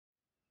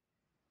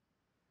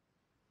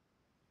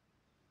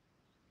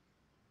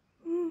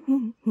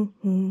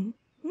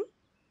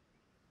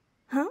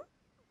Huh?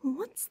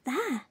 What's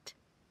that?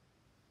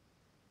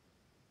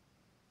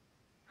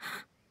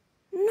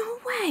 No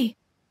way!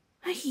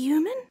 A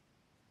human?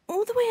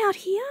 All the way out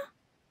here?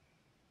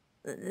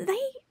 They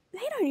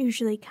don't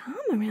usually come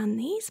around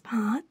these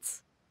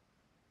parts.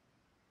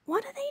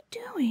 What are they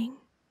doing?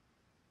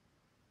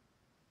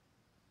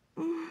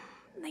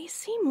 They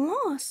seem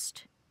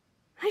lost.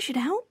 I should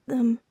help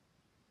them.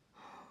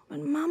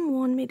 But Mum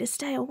warned me to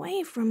stay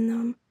away from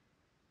them,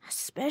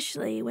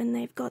 especially when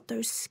they've got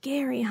those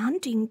scary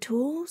hunting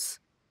tools.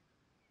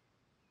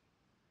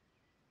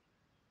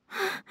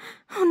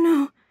 Oh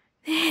no,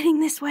 they're heading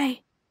this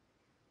way.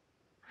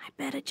 I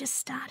better just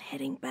start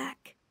heading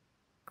back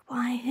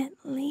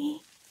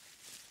quietly.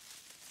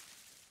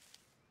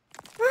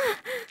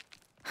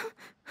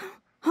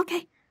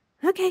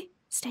 Okay,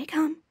 stay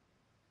calm.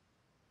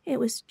 It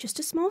was just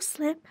a small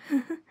slip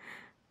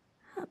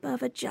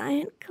above a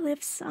giant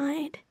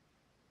cliffside.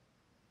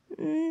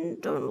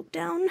 Don't look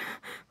down.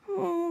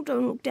 Oh,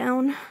 don't look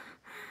down.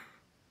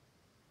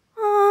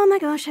 Oh my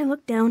gosh, I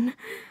looked down.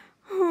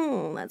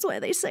 Oh, that's why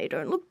they say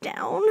don't look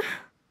down.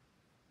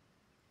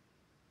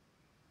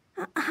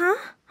 Huh?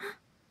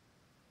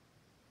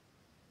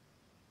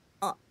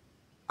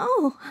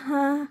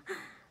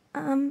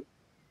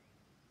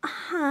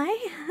 Hi.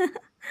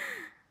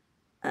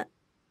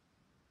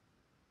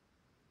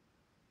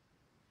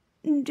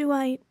 Do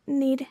I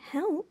need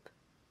help?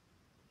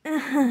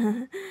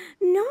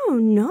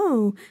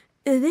 No.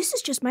 This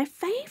is just my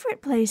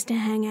favorite place to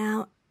hang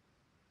out.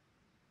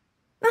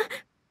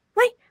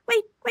 Wait.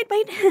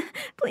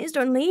 Please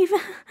don't leave.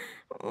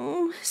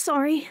 Oh,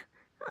 sorry.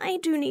 I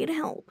do need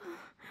help.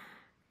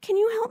 Can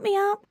you help me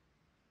up?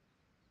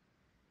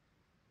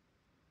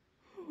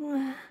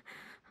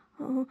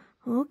 Oh,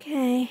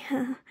 okay.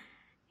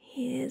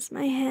 Here's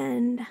my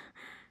hand.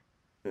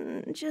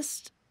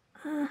 Just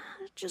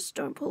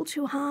don't pull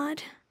too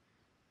hard.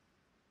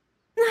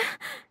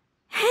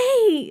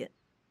 Hey!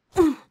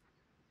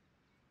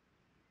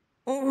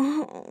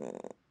 Oh,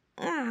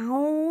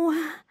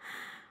 ow.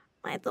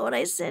 I thought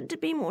I said to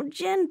be more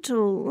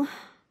gentle.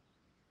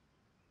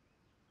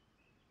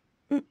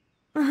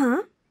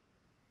 Huh?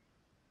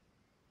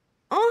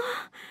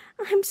 Oh,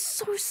 I'm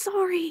so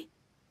sorry.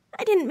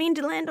 I didn't mean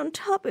to land on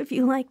top of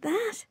you like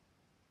that.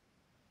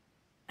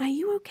 Are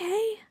you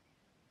okay?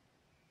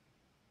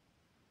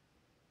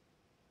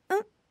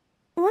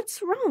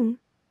 What's wrong?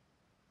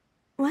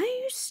 Why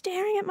are you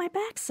staring at my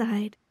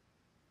backside?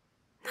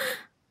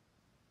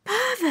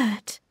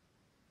 Pervert!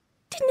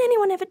 Didn't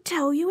anyone ever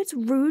tell you it's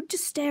rude to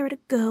stare at a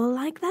girl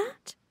like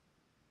that?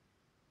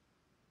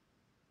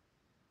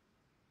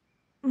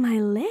 My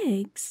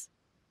legs?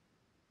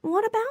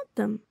 What about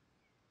them?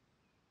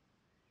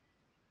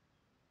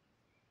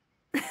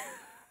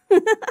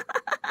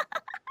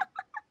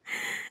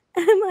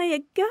 Am I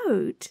a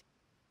goat?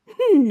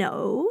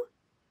 No.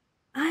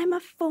 I'm a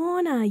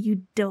fauna,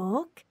 you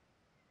dork.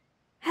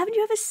 Haven't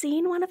you ever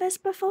seen one of us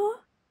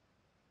before?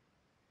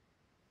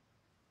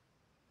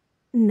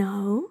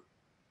 No?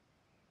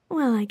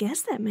 Well, I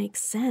guess that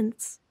makes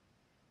sense.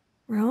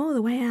 We're all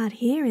the way out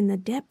here in the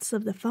depths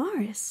of the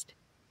forest.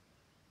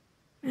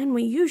 And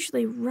we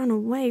usually run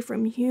away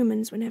from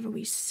humans whenever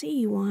we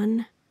see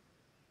one.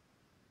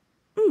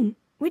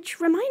 Which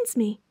reminds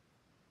me,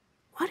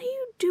 what are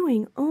you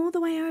doing all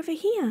the way over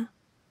here?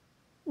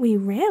 We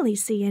rarely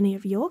see any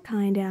of your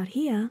kind out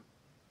here.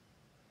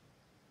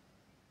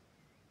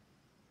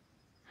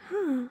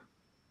 Huh,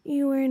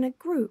 you were in a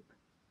group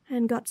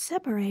and got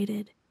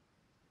separated.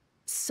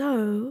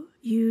 So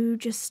you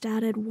just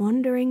started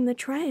wandering the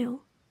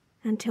trail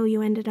until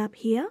you ended up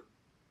here?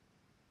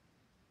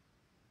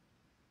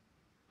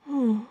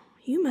 Oh,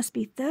 you must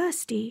be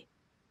thirsty.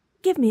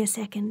 Give me a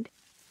second.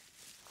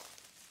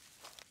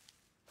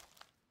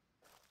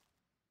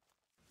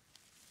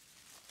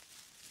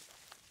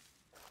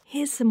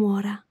 Here's some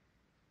water.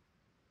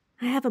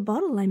 I have a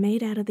bottle I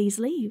made out of these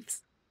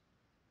leaves.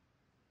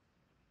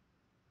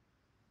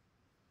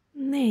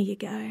 There you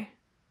go.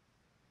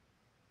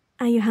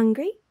 Are you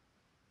hungry?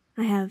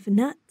 I have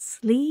nuts,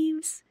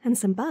 leaves, and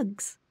some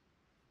bugs.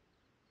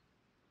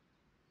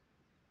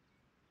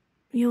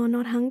 You're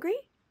not hungry?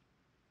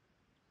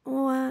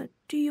 Or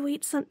do you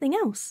eat something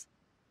else?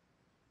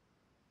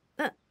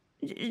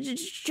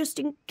 Just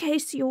in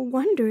case you're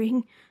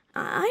wondering,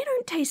 I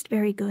don't taste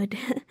very good.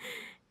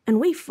 And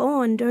we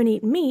fawn don't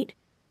eat meat,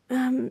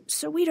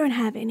 so we don't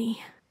have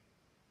any.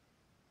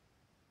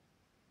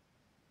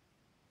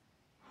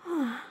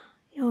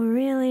 You're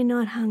really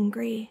not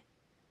hungry.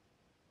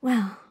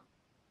 Well,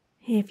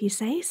 if you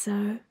say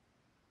so.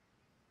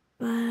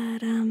 But,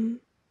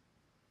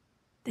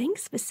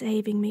 thanks for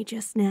saving me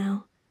just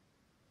now.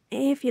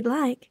 If you'd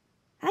like,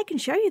 I can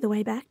show you the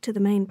way back to the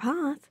main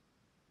path.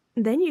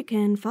 Then you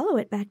can follow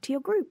it back to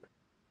your group.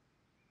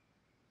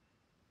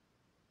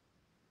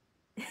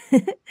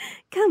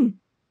 Come,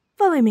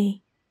 follow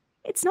me.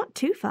 It's not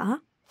too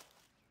far.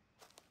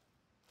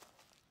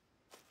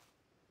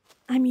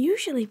 I'm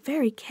usually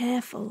very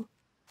careful,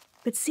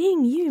 but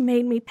seeing you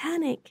made me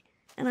panic,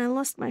 and I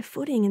lost my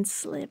footing and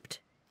slipped.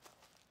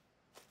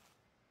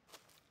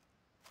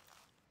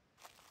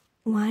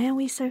 Why are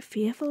we so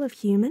fearful of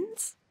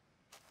humans?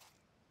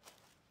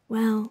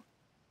 Well,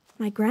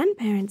 my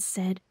grandparents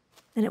said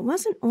that it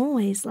wasn't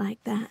always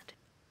like that.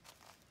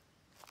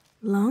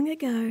 Long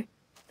ago,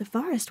 the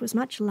forest was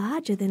much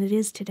larger than it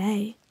is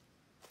today.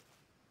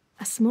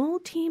 A small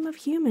team of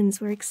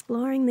humans were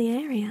exploring the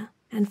area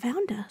and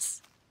found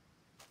us.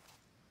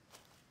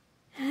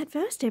 At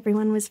first,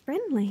 everyone was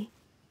friendly.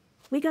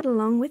 We got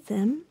along with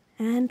them,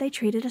 and they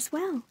treated us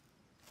well.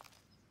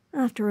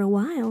 After a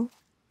while,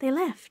 they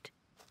left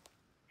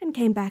and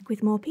came back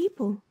with more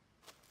people.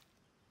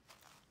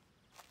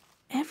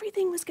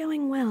 Everything was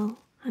going well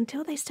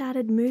until they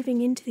started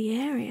moving into the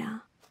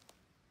area.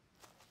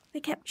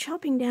 They kept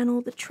chopping down all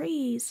the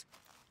trees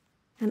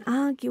and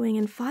arguing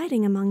and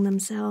fighting among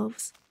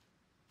themselves.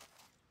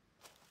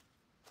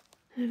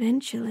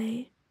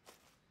 Eventually,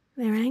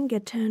 their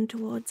anger turned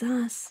towards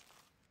us.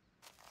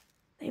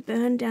 They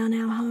burned down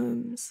our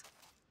homes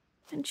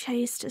and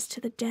chased us to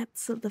the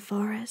depths of the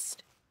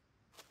forest.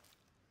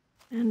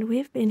 And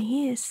we've been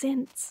here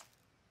since.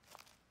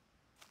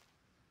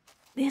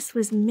 This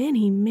was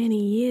many,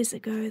 many years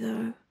ago,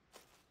 though.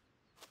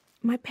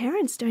 My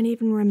parents don't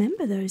even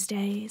remember those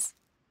days,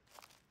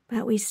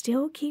 but we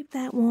still keep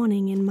that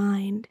warning in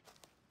mind.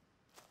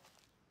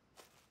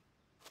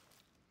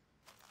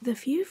 The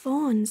few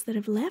fawns that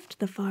have left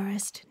the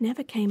forest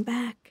never came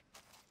back.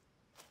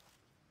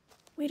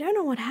 We don't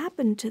know what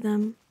happened to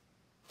them.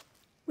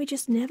 We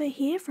just never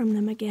hear from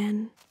them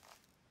again.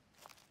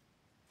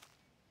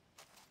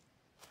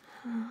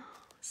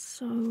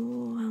 So,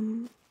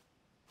 do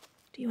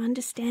you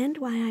understand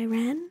why I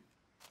ran?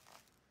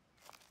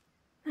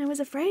 I was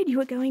afraid you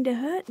were going to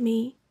hurt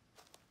me.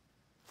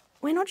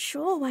 We're not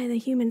sure why the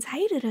humans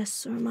hated us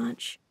so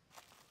much,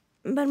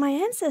 but my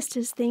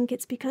ancestors think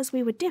it's because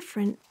we were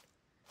different,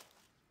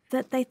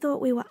 that they thought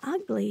we were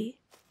ugly.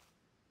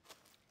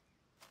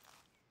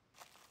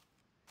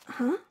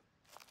 Huh?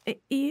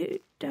 You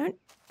don't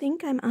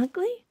think I'm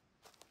ugly?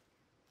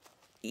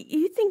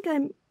 You think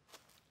I'm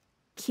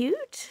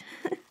cute?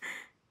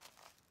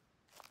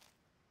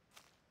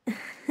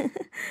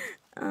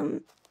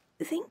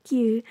 Thank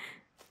you.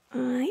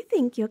 I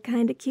think you're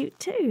kinda cute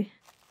too.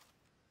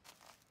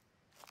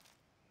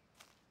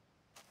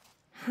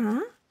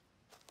 Huh?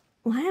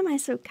 Why am I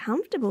so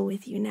comfortable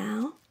with you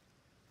now?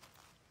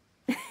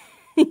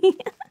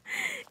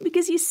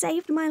 Because you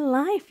saved my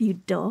life, you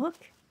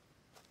dork.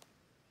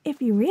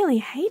 If you really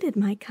hated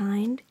my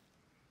kind,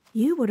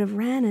 you would have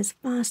ran as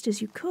fast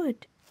as you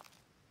could.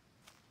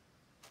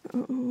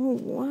 Or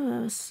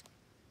worse,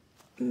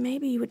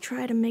 maybe you would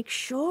try to make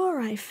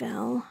sure I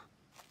fell.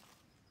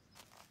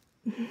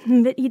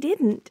 But you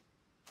didn't.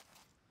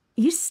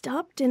 You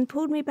stopped and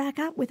pulled me back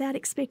up without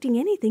expecting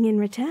anything in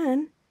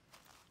return.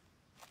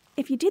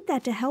 If you did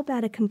that to help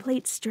out a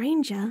complete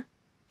stranger,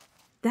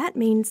 that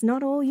means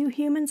not all you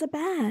humans are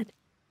bad.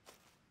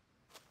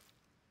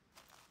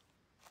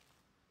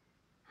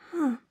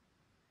 Huh.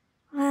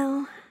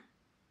 Well,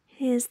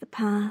 here's the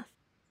path.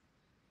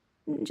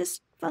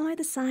 Just follow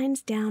the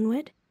signs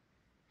downward,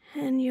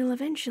 and you'll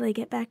eventually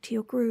get back to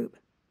your group.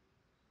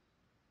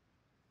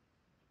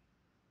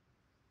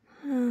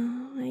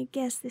 Oh, I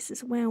guess this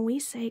is where we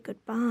say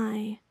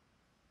goodbye.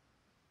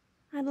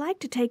 I'd like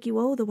to take you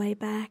all the way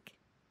back,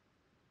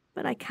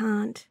 but I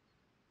can't.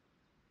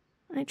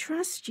 I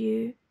trust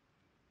you,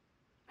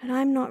 but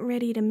I'm not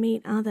ready to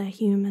meet other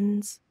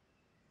humans.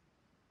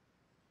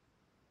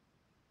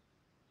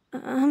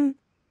 I'm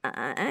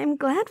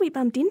glad we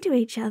bumped into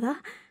each other.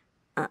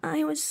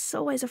 I was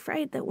always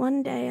afraid that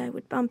one day I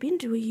would bump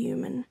into a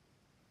human,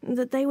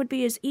 that they would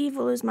be as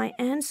evil as my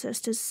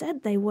ancestors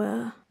said they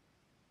were.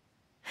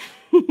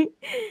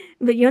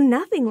 But you're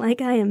nothing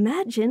like I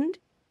imagined.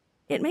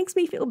 It makes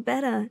me feel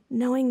better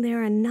knowing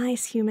there are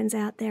nice humans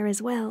out there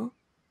as well.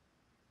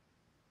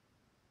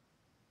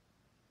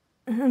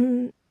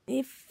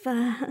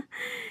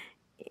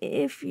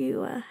 If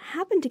you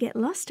happen to get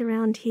lost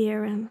around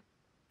here,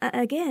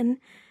 again,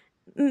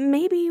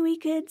 maybe we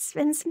could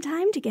spend some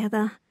time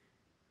together.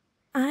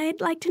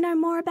 I'd like to know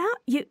more about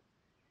you.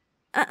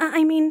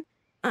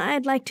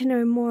 I'd like to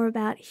know more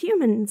about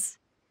humans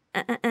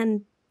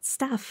and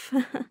stuff.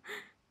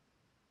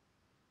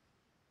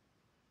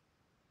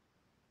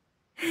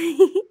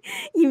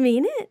 You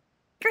mean it?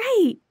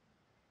 Great!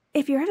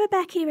 If you're ever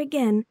back here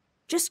again,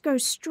 just go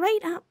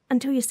straight up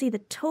until you see the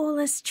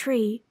tallest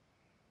tree.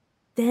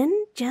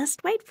 Then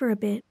just wait for a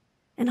bit,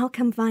 and I'll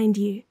come find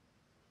you.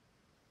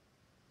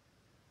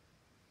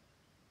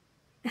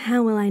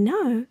 How will I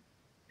know?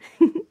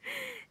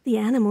 The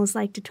animals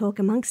like to talk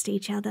amongst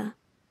each other,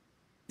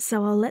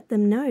 so I'll let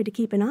them know to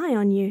keep an eye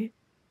on you,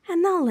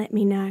 and they'll let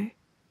me know.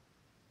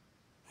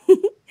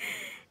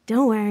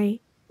 Don't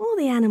worry, all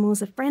the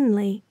animals are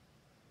friendly.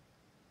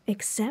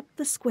 Except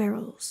the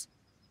squirrels.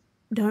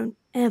 Don't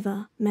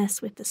ever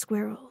mess with the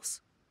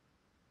squirrels.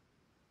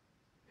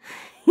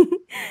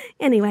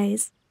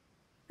 Anyways,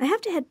 I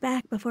have to head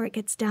back before it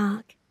gets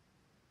dark.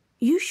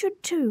 You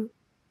should too.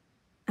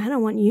 I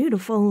don't want you to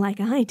fall like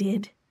I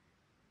did.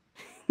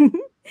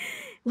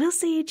 We'll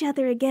see each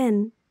other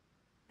again.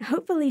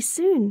 Hopefully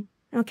soon,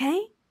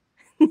 okay?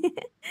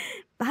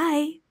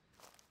 Bye.